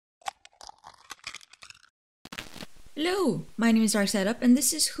Hello, my name is darksideup, and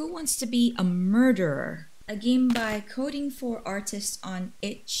this is Who Wants to Be a Murderer, a game by Coding for Artists on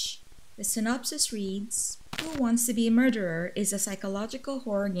itch. The synopsis reads, Who Wants to Be a Murderer is a psychological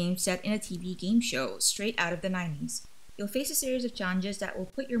horror game set in a TV game show straight out of the 90s. You'll face a series of challenges that will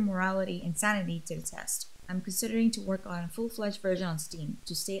put your morality and sanity to the test. I'm considering to work on a full-fledged version on Steam.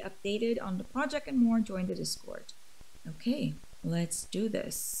 To stay updated on the project and more, join the Discord. Okay, let's do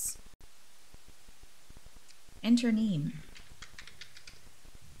this. Enter name.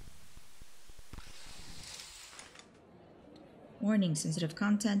 Warning, sensitive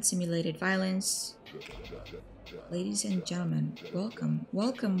content, simulated violence. Ladies and gentlemen,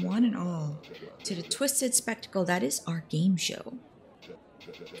 welcome one and all to the twisted spectacle that is our game show.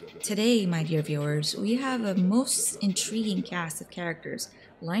 Today, my dear viewers, we have a most intriguing cast of characters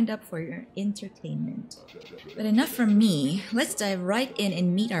lined up for your entertainment. But enough from me, let's dive right in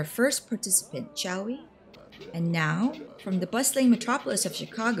and meet our first participant, shall we? And now, from the bustling metropolis of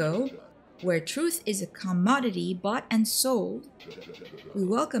Chicago, where truth is a commodity bought and sold, we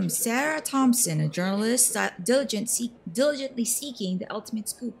welcome Sarah Thompson, a journalist diligently seeking the ultimate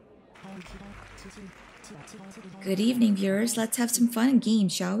scoop. Good evening, viewers. Let's have some fun and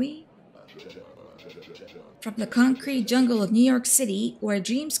games, shall we? From the concrete jungle of New York City, where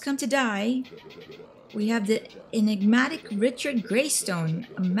dreams come to die, we have the enigmatic Richard Greystone,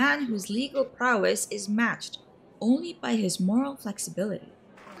 a man whose legal prowess is matched only by his moral flexibility.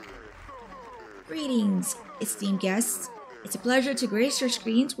 Greetings, esteemed guests. It's a pleasure to grace your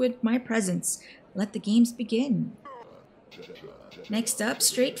screens with my presence. Let the games begin. Next up,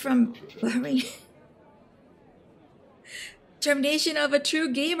 straight from Bahrain, termination of a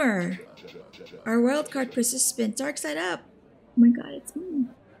true gamer. Our wildcard participant, darksideup. Oh my god, it's me.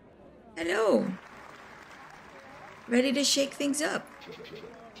 Hello. Ready to shake things up.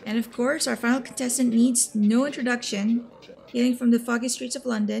 And of course, our final contestant needs no introduction, hailing from the foggy streets of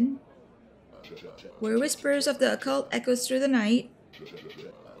London, where whispers of the occult echoes through the night.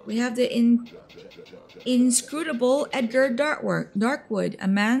 We have the inscrutable Edgar Darkwood, a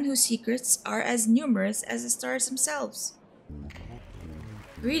man whose secrets are as numerous as the stars themselves.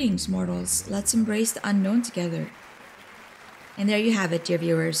 Greetings, mortals. Let's embrace the unknown together. And there you have it, dear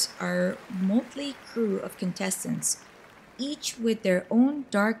viewers, our motley crew of contestants, each with their own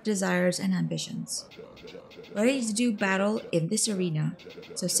dark desires and ambitions, ready to do battle in this arena.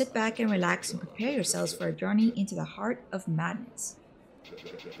 So sit back and relax and prepare yourselves for a journey into the heart of madness.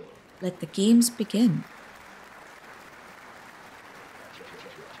 Let the games begin.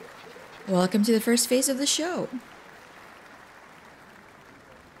 Welcome to the first phase of the show.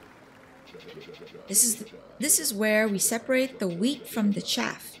 This is where we separate the wheat from the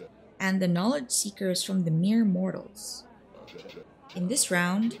chaff and the knowledge seekers from the mere mortals. In this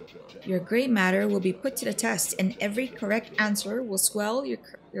round, your gray matter will be put to the test, and every correct answer will swell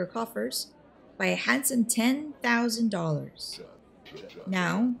your coffers by a handsome $10,000.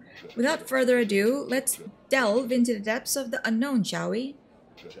 Now, without further ado, let's delve into the depths of the unknown, shall we?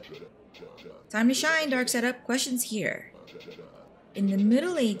 Time to shine, darksideup. Questions here. In the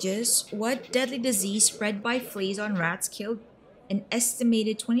Middle Ages, what deadly disease spread by fleas on rats killed an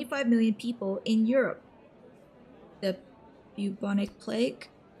estimated 25 million people in Europe? The bubonic plague?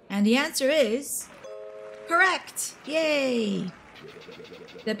 And the answer is correct! Yay!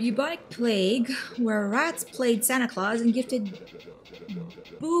 The bubonic plague, where rats played Santa Claus and gifted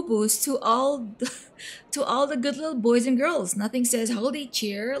boo-boos to all the good little boys and girls. Nothing says holiday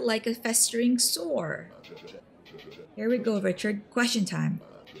cheer like a festering sore. Here we go, Richard. Question time.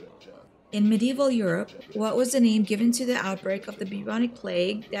 In medieval Europe, what was the name given to the outbreak of the bubonic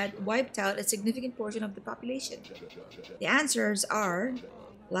plague that wiped out a significant portion of the population? The answers are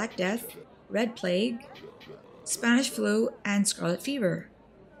Black Death, Red Plague, Spanish flu, and Scarlet Fever.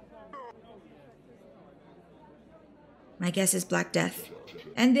 My guess is Black Death.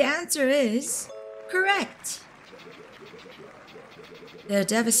 And the answer is correct! The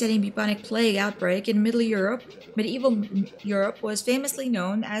devastating bubonic plague outbreak in medieval Europe was famously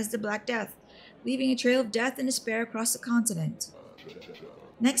known as the Black Death, leaving a trail of death and despair across the continent.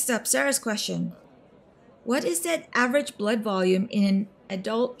 Next up, Sarah's question. What is the average blood volume in an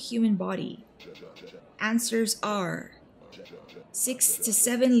adult human body? Answers are 6 to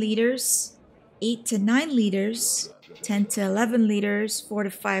 7 liters, 8 to 9 liters, 10 to 11 liters, 4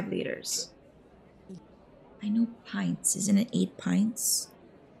 to 5 liters. I know pints. Isn't it 8 pints?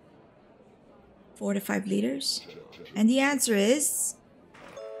 4 to 5 liters? And the answer is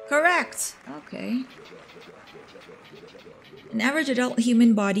correct. Okay. An average adult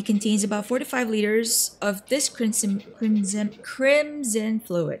human body contains about 4 to 5 liters of this crimson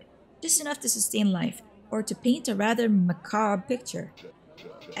fluid, just enough to sustain life. or to paint a rather macabre picture?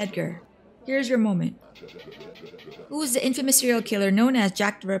 Edgar, here's your moment. Who is the infamous serial killer known as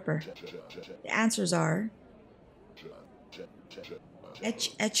Jack the Ripper? The answers are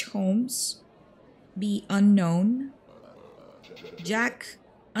H. Holmes, B. Unknown, Jack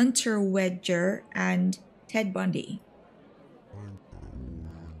Unterweger, and Ted Bundy.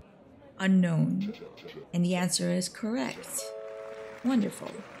 Unknown. And the answer is correct. Wonderful.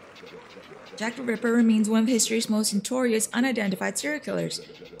 Jack the Ripper remains one of history's most notorious unidentified serial killers,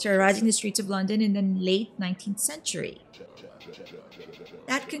 terrorizing the streets of London in the late 19th century.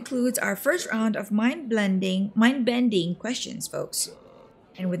 That concludes our first round of mind-bending questions, folks.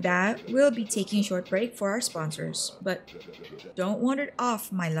 And with that, we'll be taking a short break for our sponsors. But don't wander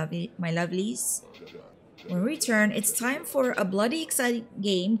off, my lovelies. When we return, it's time for a bloody exciting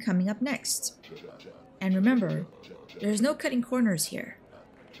game coming up next. And remember, there's no cutting corners here.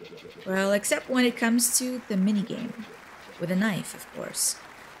 Well, except when it comes to the minigame. With a knife, of course.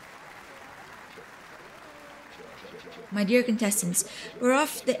 My dear contestants, we're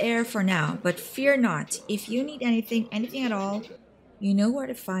off the air for now, but fear not. If you need anything at all, you know where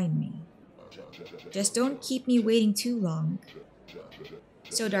to find me. Just don't keep me waiting too long.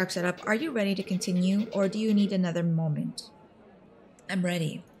 So, darksideup, are you ready to continue, or do you need another moment? I'm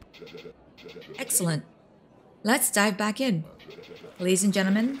ready. Excellent. Let's dive back in. Ladies and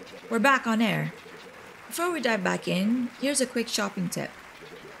gentlemen, we're back on air. Before we dive back in, here's a quick shopping tip.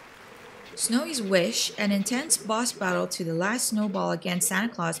 Snowy's Wish, an intense boss battle to the last snowball against Santa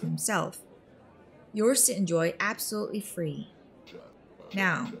Claus himself. Yours to enjoy absolutely free.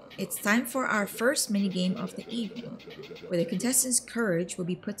 Now, it's time for our first minigame of the evening, where the contestants' courage will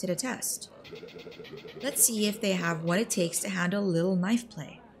be put to the test. Let's see if they have what it takes to handle a little knife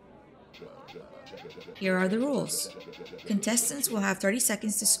play. Here are the rules. Contestants will have 30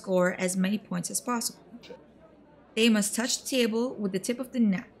 seconds to score as many points as possible. They must touch the table with the tip of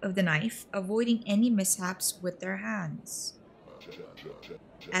the knife, avoiding any mishaps with their hands.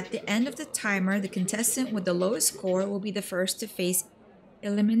 At the end of the timer, the contestant with the lowest score will be the first to face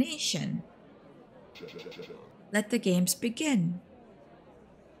elimination. Let the games begin.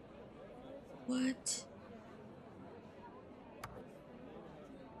 What?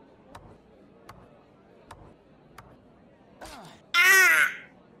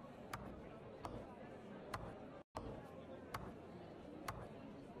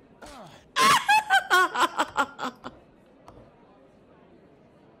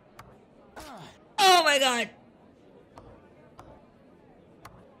 Oh my god!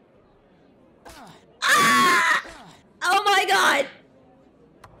 Ah! Oh my god!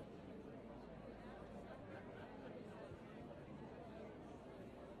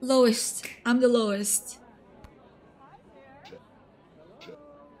 Lowest. I'm the lowest.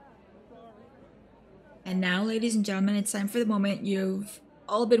 And now, ladies and gentlemen, it's time for the moment you've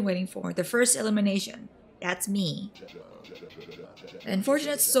all been waiting for. The first elimination. That's me. The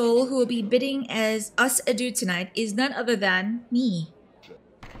unfortunate soul who will be bidding as us adieu tonight is none other than me.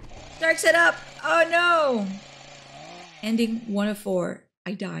 Darksideup! Oh no! Ending 1 of 4.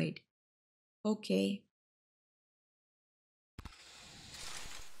 I died. Okay.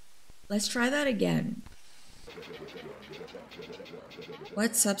 Let's try that again.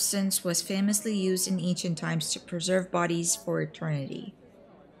 What substance was famously used in ancient times to preserve bodies for eternity?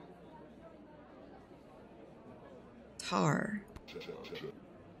 Tar.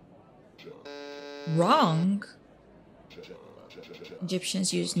 Wrong.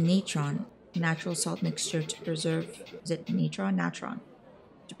 Egyptians used natron, natural salt mixture, to preserve, is it natron? Natron.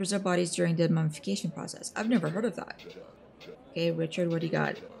 To preserve bodies during the mummification process. I've never heard of that. Okay, Richard, what do you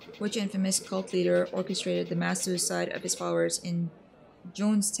got? Which infamous cult leader orchestrated the mass suicide of his followers in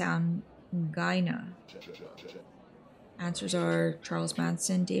Jonestown, Guyana? Answers are Charles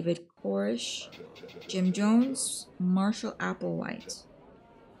Manson, David Koresh, Jim Jones, Marshall Applewhite.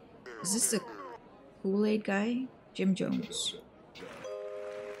 Is this the Kool-Aid guy? Jim Jones.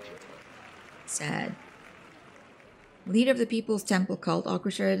 Sad. Leader of the People's Temple cult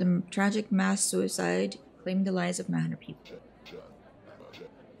orchestrated a tragic mass suicide, claiming the lives of 900 people.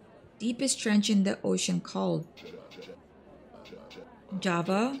 Deepest trench in the ocean called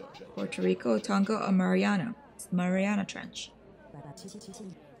Java, Puerto Rico, Tonga, or Mariana. It's the Mariana Trench.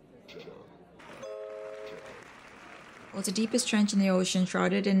 What's the deepest trench in the ocean,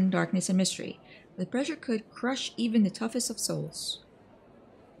 shrouded in darkness and mystery? The pressure could crush even the toughest of souls.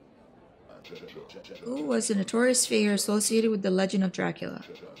 Who was a notorious figure associated with the legend of Dracula?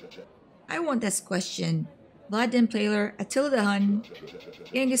 I want this question. Vlad the Impaler, Attila the Hun,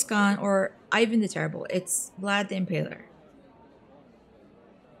 Genghis Khan, or Ivan the Terrible? It's Vlad the Impaler.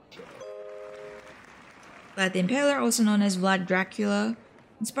 Vlad the Impaler, also known as Vlad Dracula,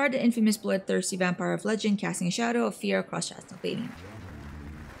 inspired the infamous bloodthirsty vampire of legend, casting a shadow of fear across Transylvania.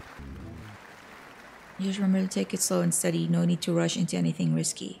 You just remember to take it slow and steady, no need to rush into anything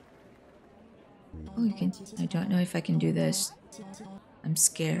risky. Oh, you can. I don't know if I can do this. I'm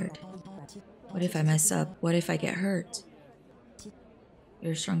scared. What if I mess up? What if I get hurt?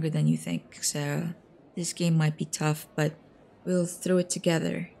 You're stronger than you think, Sarah. This game might be tough, but we'll through it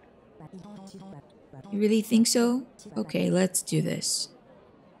together. You really think so? Okay, let's do this.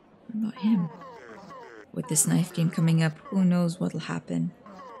 What about him? With this knife game coming up, who knows what'll happen?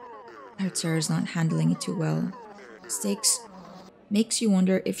 I heard Sarah's not handling it too well. Stakes makes you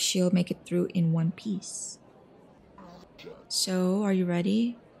wonder if she'll make it through in one piece. So, are you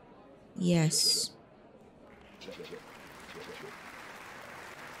ready? Yes.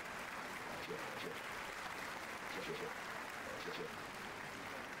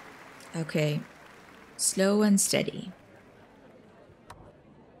 Okay. Slow and steady.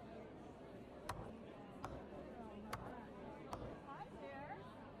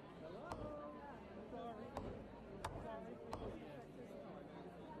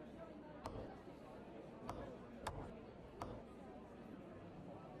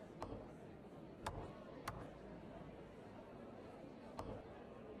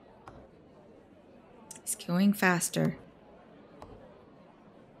 It's going faster.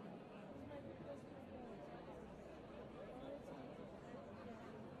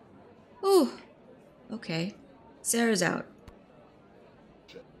 Oh, okay. Sarah's out.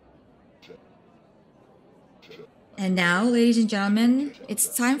 And now, ladies and gentlemen,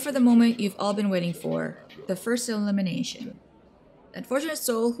 it's time for the moment you've all been waiting for. The first elimination. The unfortunate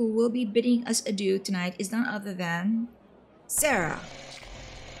soul who will be bidding us adieu tonight is none other than Sarah.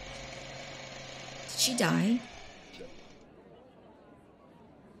 Did she die?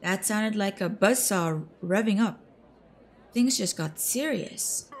 That sounded like a buzzsaw revving up. Things just got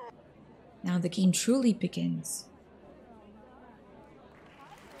serious. Now the game truly begins.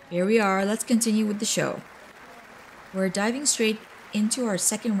 Here we are, let's continue with the show. We're diving straight into our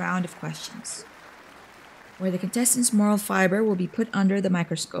second round of questions, where the contestants' moral fiber will be put under the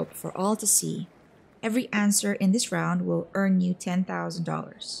microscope for all to see. Every answer in this round will earn you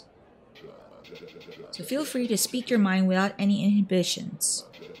 $10,000. So feel free to speak your mind without any inhibitions.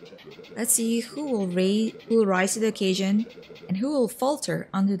 Let's see who will rise to the occasion and who will falter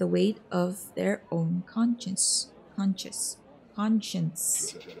under the weight of their own conscience.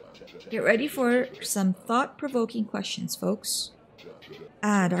 Get ready for some thought-provoking questions, folks.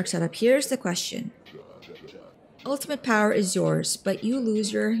 Darksideup, here's the question. Ultimate power is yours, but you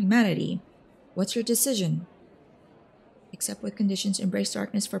lose your humanity. What's your decision? Accept with conditions, embrace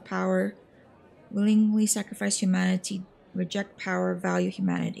darkness for power, willingly sacrifice humanity, reject power, value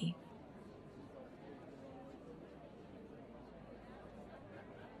humanity.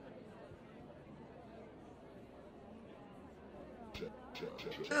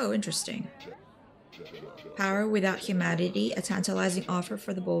 Oh, interesting. Power without humanity, a tantalizing offer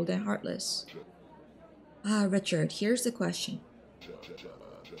for the bold and heartless. Richard, here's the question.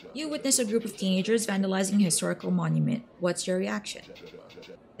 You witness a group of teenagers vandalizing a historical monument. What's your reaction?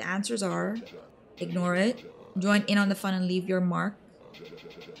 The answers are: ignore it, join in on the fun and leave your mark,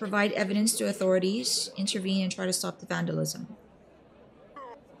 provide evidence to authorities, intervene and try to stop the vandalism.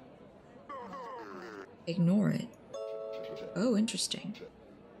 Ignore it. Oh, interesting.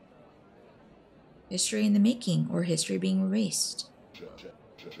 History in the making, or history being erased.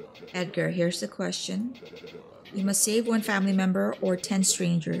 Edgar, here's the question. You must save one family member or 10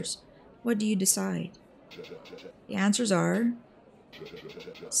 strangers. What do you decide? The answers are: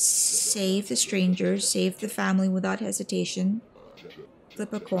 save the strangers, save the family without hesitation,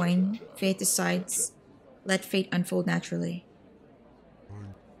 flip a coin, fate decides, let fate unfold naturally.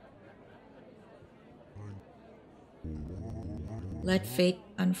 Let fate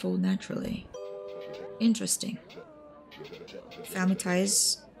unfold naturally. Interesting. Family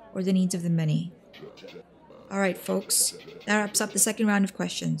ties or the needs of the many. Alright, folks, that wraps up the second round of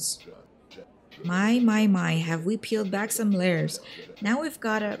questions. My, have we peeled back some layers. Now we've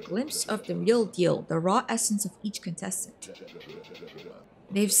got a glimpse of the real deal, the raw essence of each contestant.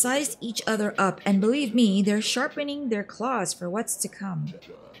 They've sized each other up, and believe me, they're sharpening their claws for what's to come.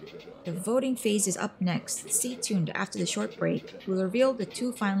 The voting phase is up next. Stay tuned after the short break. We'll reveal the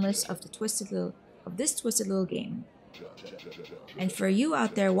two finalists of this twisted little game. And for you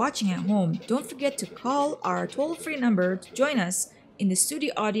out there watching at home, don't forget to call our toll-free number to join us in the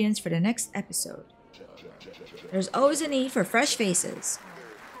studio audience for the next episode. There's always a need for fresh faces.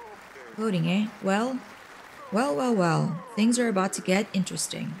 Voting, eh? Well. Things are about to get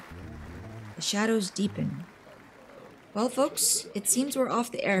interesting. The shadows deepen. Well, folks, it seems we're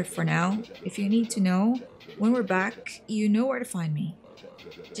off the air for now. If you need to know, when we're back, you know where to find me.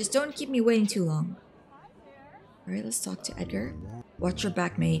 Just don't keep me waiting too long. Alright, let's talk to Edgar. Watch your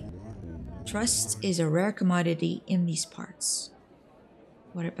back, mate. Trust is a rare commodity in these parts.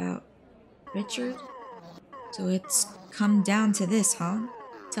 What about Richard? So it's come down to this, huh?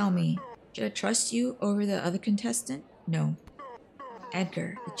 Tell me, should I trust you over the other contestant? No.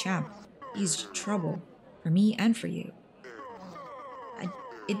 Edgar, the champ, he's trouble for me and for you.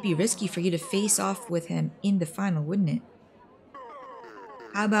 It'd be risky for you to face off with him in the final, wouldn't it?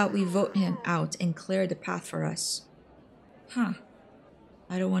 How about we vote him out and clear the path for us? Huh.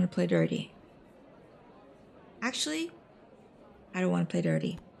 I don't want to play dirty. Actually, I don't want to play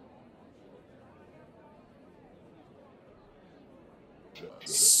dirty.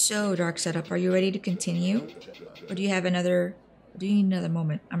 So, darksideup, are you ready to continue? Or do you need another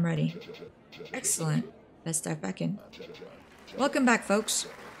moment? I'm ready. Excellent. Let's dive back in. Welcome back, folks.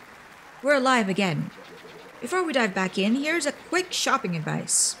 We're live again. Before we dive back in, here's a quick shopping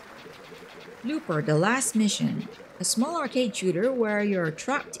advice. Looper, The Last Mission. A small arcade shooter where you're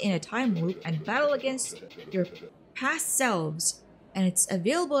trapped in a time loop and battle against your past selves. And it's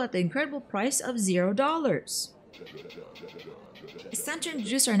available at the incredible price of $0. It's time to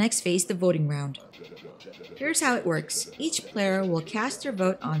introduce our next phase, the voting round. Here's how it works. Each player will cast their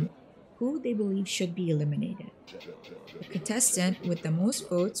vote on who they believe should be eliminated. The contestant with the most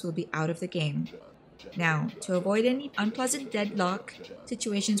votes will be out of the game. Now, to avoid any unpleasant deadlock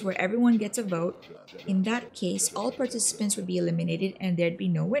situations where everyone gets a vote, in that case, all participants would be eliminated and there'd be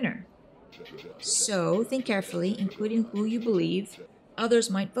no winner. So, think carefully, including who you believe others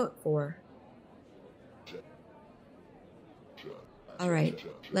might vote for. Alright,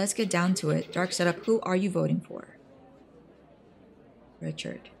 let's get down to it. darksideup, who are you voting for?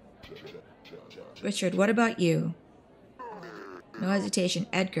 Richard. Richard, what about you? No hesitation,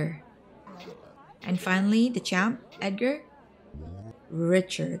 Edgar. And finally, the champ, Edgar?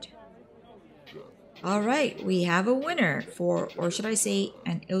 Richard. Alright, we have a winner or should I say,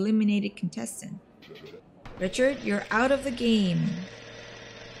 an eliminated contestant. Richard, you're out of the game.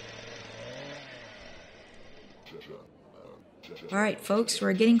 Alright, folks,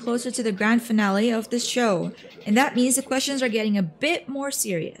 we're getting closer to the grand finale of this show, and that means the questions are getting a bit more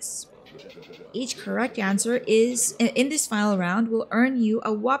serious. Each correct answer in this final round will earn you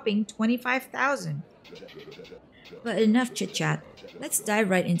a whopping $25,000. But enough chit-chat. Let's dive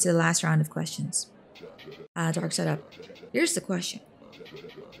right into the last round of questions. darksideup, here's the question.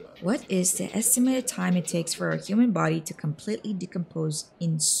 What is the estimated time it takes for a human body to completely decompose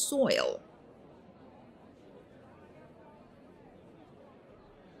in soil?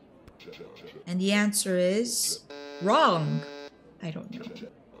 And the answer is wrong. I don't know.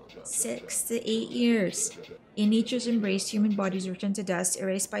 6 to 8 years. In nature's embrace, human bodies return to dust,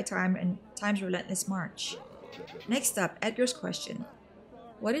 erased by time and time's relentless march. Next up, Edgar's question.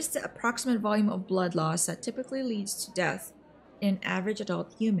 What is the approximate volume of blood loss that typically leads to death in an average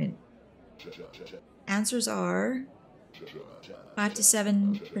adult human? Answers are 5 to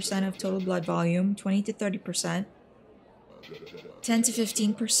 7% of total blood volume, 20 to 30%, 10 to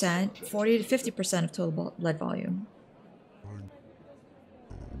 15%, 40 to 50% of total blood volume.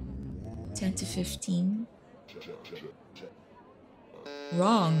 10 to 15.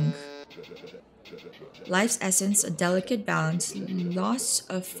 Wrong. Life's essence, a delicate balance, loss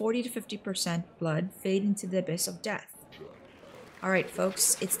of 40 to 50% blood, fade into the abyss of death. Alright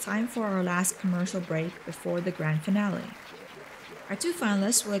folks, it's time for our last commercial break before the grand finale. Our two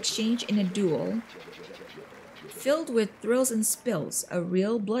finalists will exchange in a duel filled with thrills and spills, a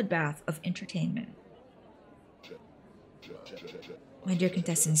real bloodbath of entertainment. My dear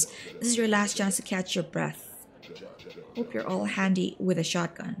contestants, this is your last chance to catch your breath. Hope you're all handy with a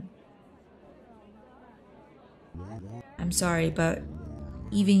shotgun. I'm sorry, but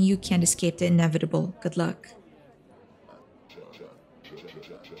even you can't escape the inevitable. Good luck.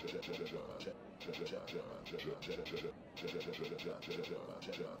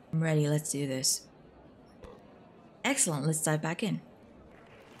 I'm ready, let's do this. Excellent, let's dive back in.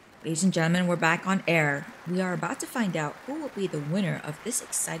 Ladies and gentlemen, we're back on air. We are about to find out who will be the winner of this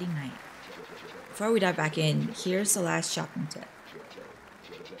exciting night. Before we dive back in, here's the last shopping tip.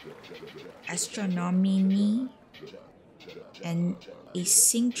 Astronomy and a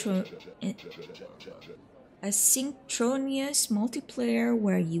synchronous multiplayer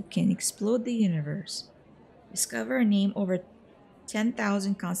where you can explode the universe. Discover and name over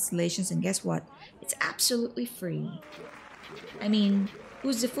 10,000 constellations, and guess what? It's absolutely free. I mean,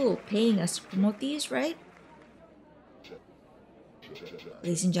 who's the fool paying us to promote these, right?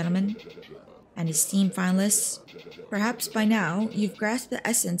 Ladies and gentlemen, And esteemed finalists, perhaps by now you've grasped the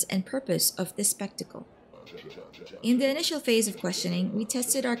essence and purpose of this spectacle. In the initial phase of questioning, we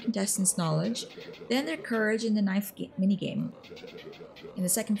tested our contestants' knowledge, then their courage in the knife minigame. In the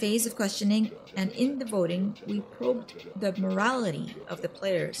second phase of questioning and in the voting, we probed the morality of the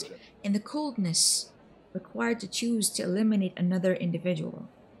players and the coldness required to choose to eliminate another individual.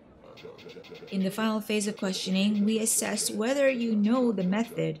 In the final phase of questioning, we assessed whether you know the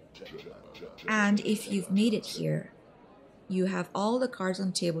method, and if you've made it here, you have all the cards on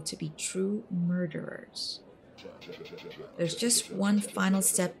the table to be true murderers. There's just one final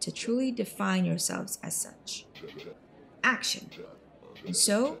step to truly define yourselves as such. Action. And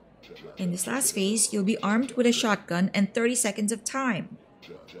so, in this last phase, you'll be armed with a shotgun and 30 seconds of time.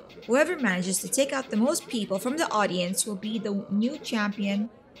 Whoever manages to take out the most people from the audience will be the new champion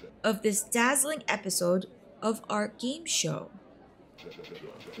of this dazzling episode of our game show.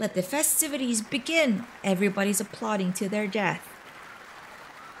 Let the festivities begin. Everybody's applauding to their death.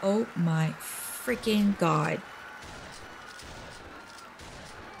 Oh my freaking god.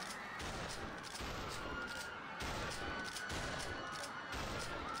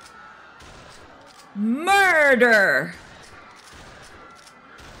 Murder!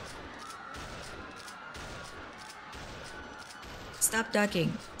 Stop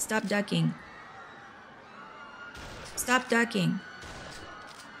ducking. Stop ducking. Stop ducking.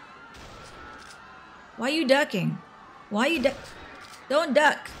 Why are you ducking? Why are you Don't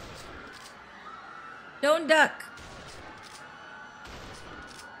duck. Don't duck.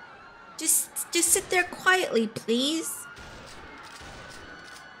 Just sit there quietly, please.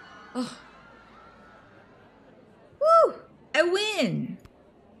 Oh. Woo! I win!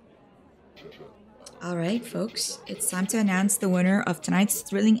 Alright, folks, it's time to announce the winner of tonight's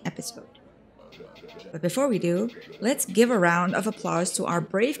thrilling episode. But before we do, let's give a round of applause to our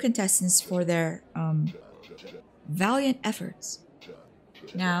brave contestants for their, valiant efforts.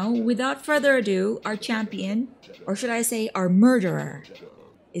 Now, without further ado, our champion, or should I say our murderer,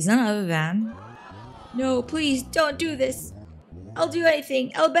 is none other than... No, please, don't do this! I'll do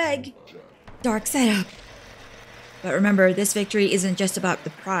anything, I'll beg! Darksideup! But remember, this victory isn't just about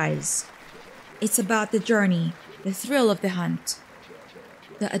the prize. It's about the journey, the thrill of the hunt,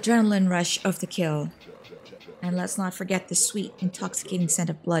 the adrenaline rush of the kill. And let's not forget the sweet, intoxicating scent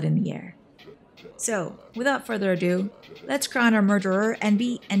of blood in the air. So, without further ado, let's crown our murderer and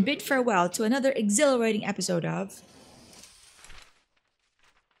bid farewell to another exhilarating episode of...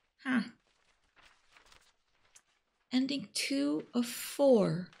 Ending 2 of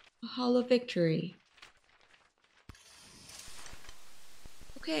 4, a hollow victory.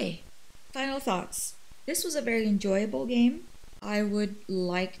 Okay, final thoughts. This was a very enjoyable game. I would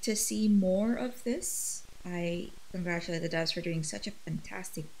like to see more of this. I congratulate the devs for doing such a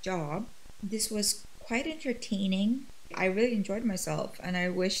fantastic job. This was quite entertaining. I really enjoyed myself and I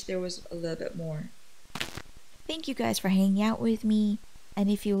wish there was a little bit more. Thank you guys for hanging out with me. And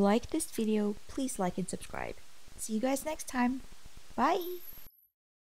if you liked this video, please like and subscribe. See you guys next time. Bye!